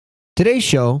Today's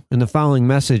show and the following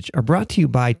message are brought to you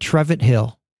by Trevitt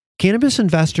Hill. Cannabis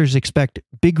investors expect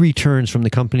big returns from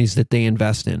the companies that they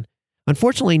invest in.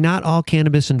 Unfortunately, not all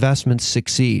cannabis investments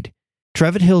succeed.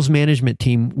 Trevitt Hill's management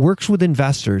team works with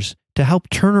investors to help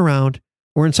turn around,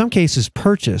 or in some cases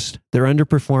purchase, their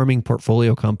underperforming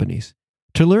portfolio companies.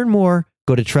 To learn more,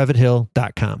 go to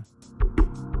trevitthill.com.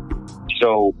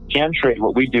 So CannTrade,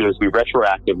 what we do is we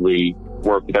retroactively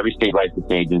work with every state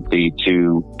licensing agency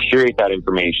to curate that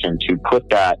information, to put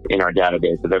that in our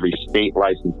database of every state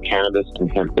licensed cannabis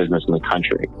and hemp business in the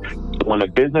country. So when a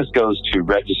business goes to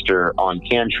register on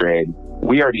CannTrade,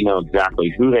 we already know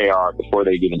exactly who they are before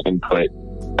they even input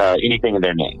anything in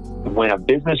their name. When a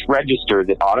business registers,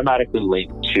 it automatically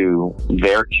links to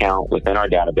their account within our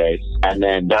database, and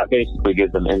then that basically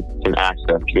gives them instant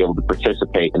access to be able to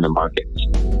participate in the markets.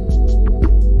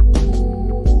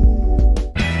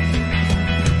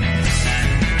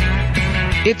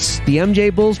 It's the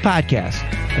MJBulls podcast,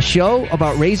 a show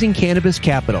about raising cannabis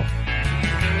capital.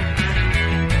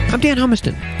 I'm Dan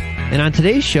Humiston, and on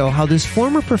today's show, how this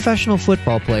former professional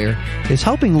football player is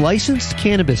helping licensed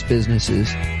cannabis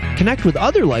businesses connect with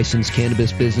other licensed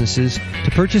cannabis businesses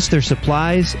to purchase their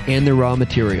supplies and their raw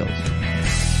materials.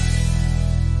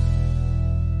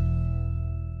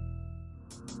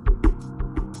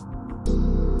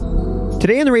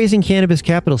 Today in the Raising Cannabis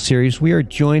Capital series, we are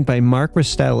joined by Mark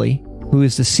Restelli, who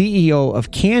is the CEO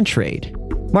of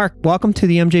CannTrade. Mark, welcome to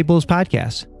the MJBulls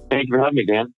podcast. Thank you for having me,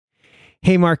 Dan.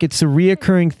 Hey, Mark, it's a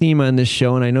reoccurring theme on this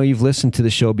show, and I know you've listened to the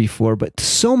show before, but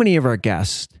so many of our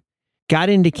guests got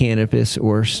into cannabis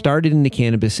or started in the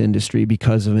cannabis industry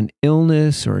because of an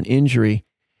illness or an injury.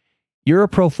 You're a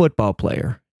pro football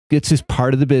player. This is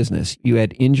part of the business. You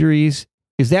had injuries.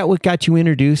 Is that what got you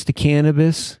introduced to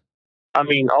cannabis? I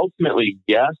mean, ultimately,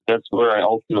 yes, that's where I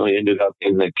ultimately ended up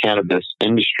in the cannabis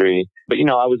industry. But,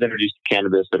 I was introduced to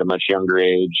cannabis at a much younger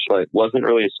age, but wasn't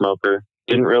really a smoker.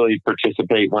 Didn't really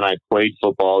participate when I played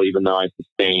football, even though I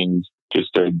sustained just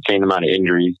an insane amount of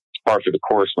injuries, par for the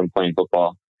course when playing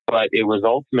football. But it was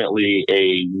ultimately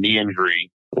a knee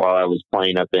injury while I was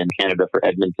playing up in Canada for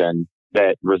Edmonton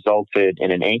that resulted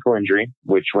in an ankle injury,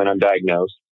 which went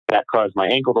undiagnosed. That caused my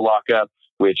ankle to lock up,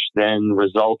 which then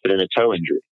resulted in a toe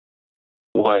injury.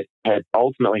 What had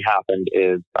ultimately happened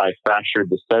is I fractured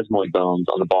the sesamoid bones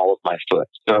on the ball of my foot.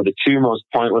 So the two most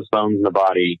pointless bones in the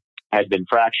body had been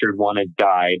fractured. One had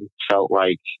died. Felt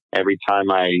like every time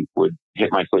I would hit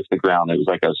my foot to the ground, it was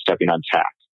like I was stepping on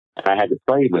tack. And I had to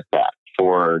play with that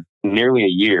for nearly a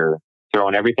year,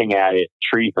 throwing everything at it,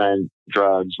 treatment,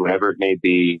 drugs, whatever it may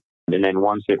be. And then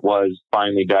once it was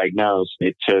finally diagnosed,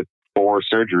 it took 4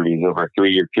 surgeries over a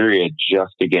 3-year period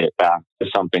just to get it back to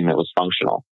something that was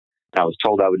functional. I was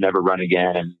told I would never run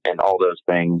again and all those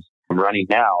things. I'm running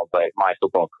now, but my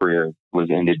football career was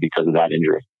ended because of that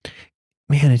injury.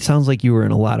 Man, it sounds like you were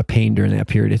in a lot of pain during that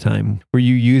period of time. Were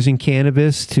you using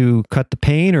cannabis to cut the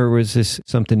pain, or was this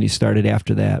something you started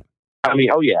after that? I mean,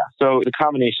 oh yeah. So the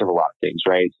combination of a lot of things,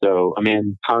 right? So I'm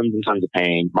in tons and tons of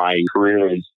pain. My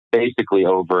career is basically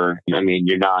over. I mean,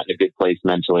 you're not in a good place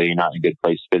mentally. You're not in a good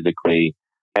place physically.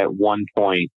 At one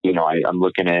point, I'm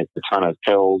looking at a ton of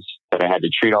pills that I had to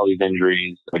treat all these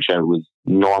injuries, which I was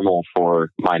normal for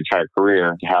my entire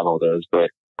career to have all those. But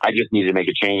I just needed to make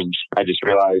a change. I just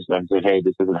realized and said, hey,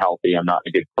 this isn't healthy. I'm not in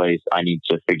a good place. I need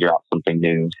to figure out something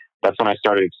new. That's when I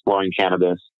started exploring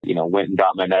cannabis, went and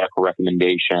got my medical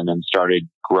recommendation and started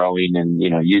growing and,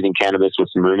 using cannabis with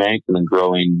some roommates and then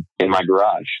growing in my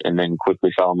garage and then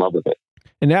quickly fell in love with it.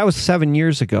 And that was 7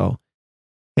 years ago.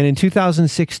 And in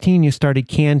 2016, you started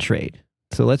CannTrade.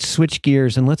 So let's switch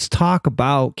gears and let's talk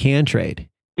about CannTrade.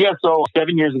 Yeah, so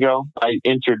 7 years ago, I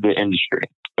entered the industry.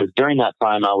 Because during that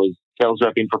time, I was sales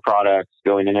repping for products,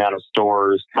 going in and out of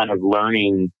stores, kind of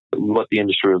learning what the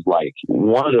industry was like.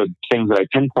 One of the things that I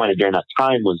pinpointed during that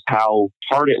time was how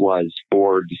hard it was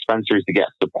for dispensaries to get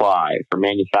supply, for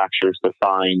manufacturers to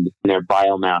find their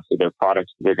biomass of their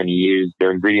products they're going to use,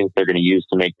 their ingredients they're going to use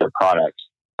to make their products.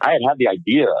 I had the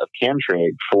idea of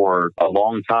CannTrade for a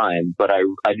long time, but I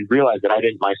realized that I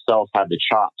didn't myself have the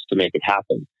chops to make it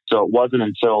happen. So it wasn't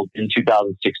until in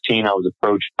 2016 I was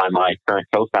approached by my current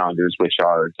co-founders, which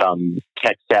are some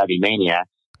tech-savvy maniacs.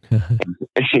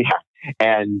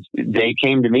 And they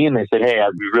came to me and they said, hey,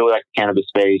 we really like the cannabis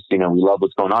space. We love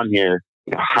what's going on here.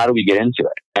 How do we get into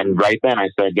it? And right then I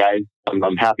said, guys,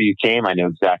 I'm happy you came. I know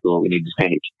exactly what we need to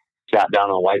make. Sat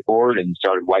down on a whiteboard and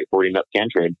started whiteboarding up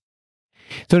CannTrade.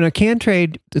 So now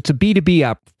CannTrade, it's a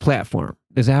B2B platform.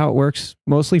 Is that how it works?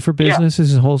 Mostly for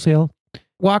businesses and wholesale?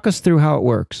 walk us through how it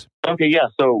works. Okay, yeah.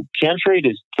 So CannTrade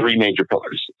is three major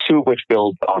pillars, two of which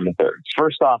build on the third.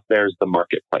 First off, there's the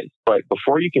marketplace. But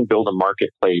before you can build a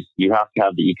marketplace, you have to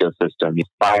have the ecosystem,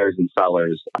 buyers and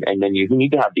sellers, and then you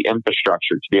need to have the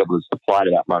infrastructure to be able to supply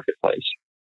to that marketplace.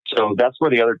 So that's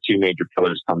where the other two major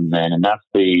pillars come in, and that's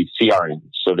the CRM,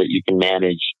 so that you can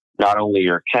manage not only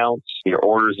your accounts, your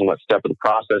orders, and what step of the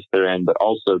process they're in, but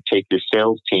also take your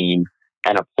sales team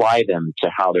and apply them to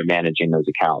how they're managing those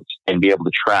accounts and be able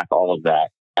to track all of that.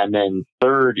 And then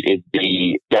third is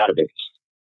the database.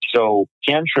 So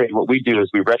CannTrade, what we do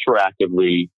is we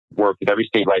retroactively work with every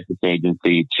state licensing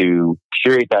agency to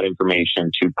curate that information,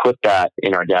 to put that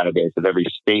in our database of every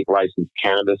state licensed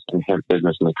cannabis and hemp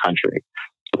business in the country.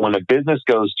 So when a business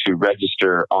goes to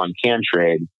register on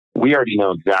CannTrade, we already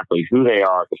know exactly who they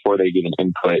are before they even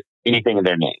input anything in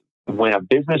their name. When a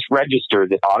business registers,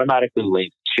 it automatically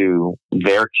links to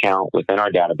their account within our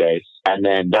database. And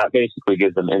then that basically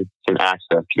gives them instant access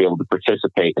to be able to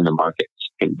participate in the markets.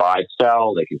 They can buy,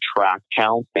 sell, they can track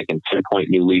counts, they can pinpoint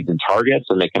new leads and targets,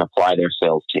 and they can apply their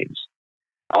sales teams.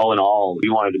 All in all, we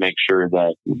wanted to make sure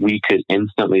that we could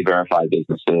instantly verify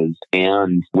businesses.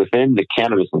 And within the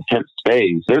cannabis and hemp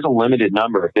space, there's a limited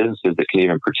number of businesses that can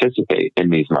even participate in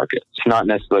these markets. It's not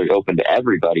necessarily open to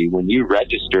everybody. When you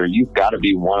register, you've got to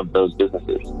be one of those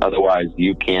businesses. Otherwise,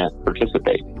 you can't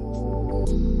participate.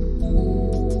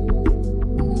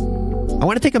 I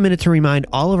want to take a minute to remind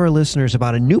all of our listeners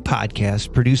about a new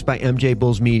podcast produced by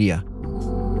MJBulls Media.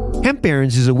 Hemp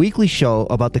Barons is a weekly show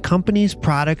about the companies,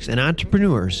 products, and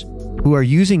entrepreneurs who are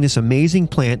using this amazing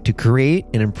plant to create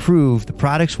and improve the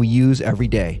products we use every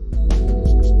day.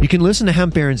 You can listen to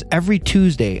Hemp Barons every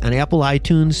Tuesday on Apple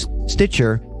iTunes,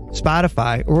 Stitcher,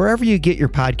 Spotify, or wherever you get your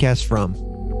podcasts from.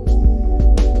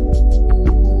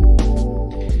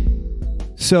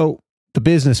 So, the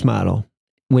business model.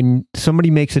 When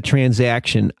somebody makes a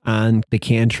transaction on the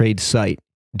CannTrade site,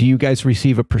 do you guys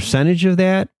receive a percentage of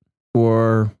that,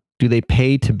 or do they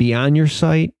pay to be on your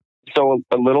site? So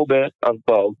a little bit of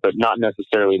both, but not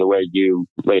necessarily the way you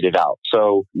laid it out.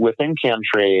 So within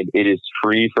CannTrade, it is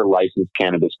free for licensed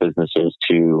cannabis businesses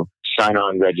to sign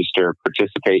on, register,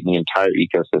 participate in the entire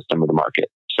ecosystem of the market.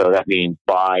 So that means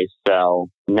buy, sell.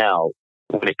 Now,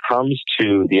 when it comes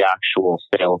to the actual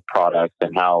sale of products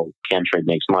and how CannTrade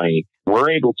makes money,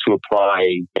 we're able to apply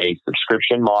a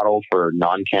subscription model for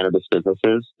non-cannabis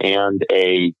businesses and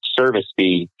a service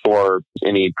fee for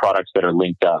any products that are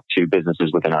linked up to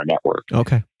businesses within our network.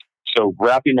 Okay. So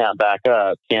wrapping that back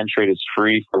up, CannTrade is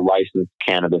free for licensed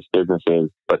cannabis businesses,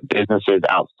 but businesses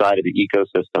outside of the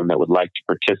ecosystem that would like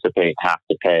to participate have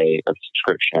to pay a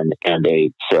subscription and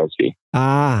a sales fee.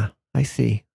 Ah, I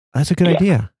see. That's a good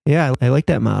idea. Yeah, I like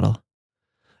that model.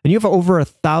 And you have over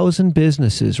 1,000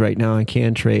 businesses right now on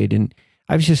CannTrade. And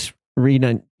I was just reading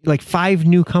on, like 5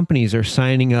 new companies are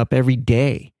signing up every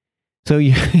day. So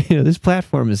this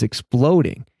platform is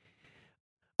exploding.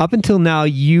 Up until now,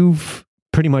 you've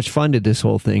pretty much funded this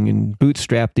whole thing and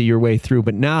bootstrapped it your way through.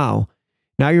 But now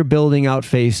you're building out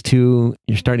phase 2.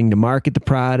 You're starting to market the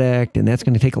product, and that's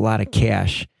going to take a lot of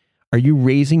cash. Are you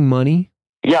raising money?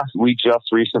 Yes, we just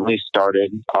recently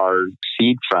started our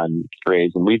seed fund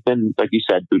raise, and we've been, like you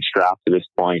said, bootstrapped to this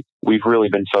point. We've really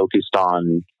been focused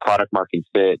on product market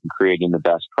fit and creating the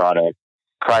best product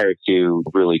prior to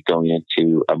really going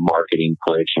into a marketing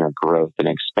push and a growth and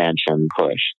expansion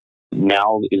push.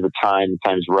 Now is the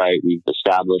time's right. We've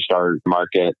established our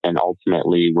market, and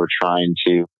ultimately we're trying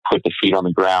to put the feet on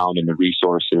the ground and the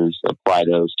resources, apply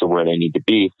those to where they need to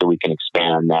be so we can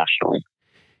expand nationally.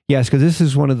 Yes, because this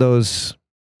is one of those,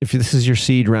 if this is your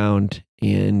seed round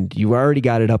and you already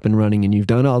got it up and running and you've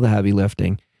done all the heavy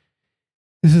lifting,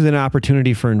 this is an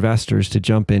opportunity for investors to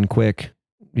jump in quick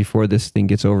before this thing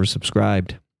gets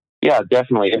oversubscribed. Yeah,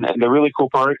 definitely. And the really cool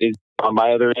part is on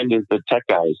my other end is the tech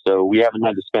guys. So we haven't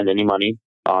had to spend any money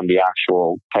on the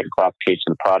actual technical application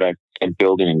of the product and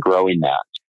building and growing that.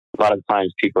 A lot of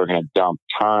times people are going to dump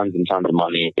tons and tons of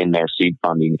money in their seed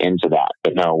funding into that.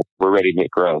 But no, we're ready to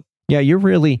hit growth. Yeah, you're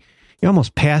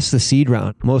almost past the seed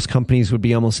round. Most companies would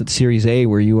be almost at Series A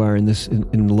where you are in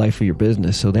the life of your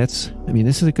business. So this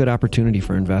is a good opportunity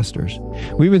for investors.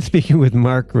 We've been speaking with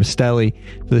Mark Restelli,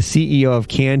 the CEO of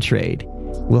CannTrade.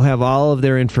 We'll have all of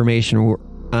their information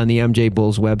on the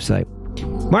MJBulls website.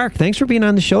 Mark, thanks for being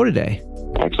on the show today.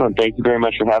 Excellent. Thank you very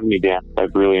much for having me, Dan.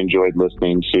 I've really enjoyed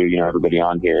listening to everybody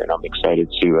on here, and I'm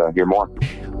excited to hear more.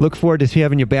 Look forward to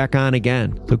having you back on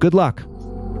again. So good luck.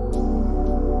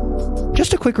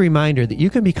 Just a quick reminder that you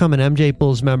can become an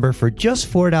MJBulls member for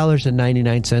just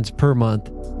 $4.99 per month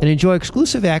and enjoy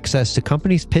exclusive access to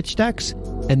companies' pitch decks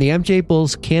and the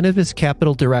MJBulls Cannabis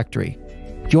Capital Directory.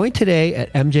 Join today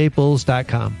at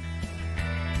MJBulls.com.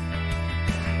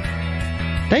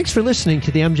 Thanks for listening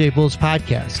to the MJ Bulls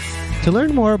podcast. To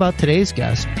learn more about today's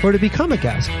guest or to become a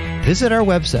guest, visit our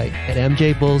website at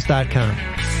MJBulls.com.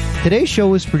 Today's show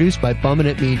was produced by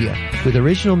Bumminit Media, with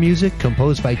original music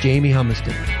composed by Jamie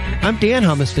Humiston. I'm Dan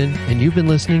Humiston, and you've been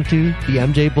listening to the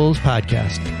MJ Bulls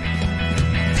podcast.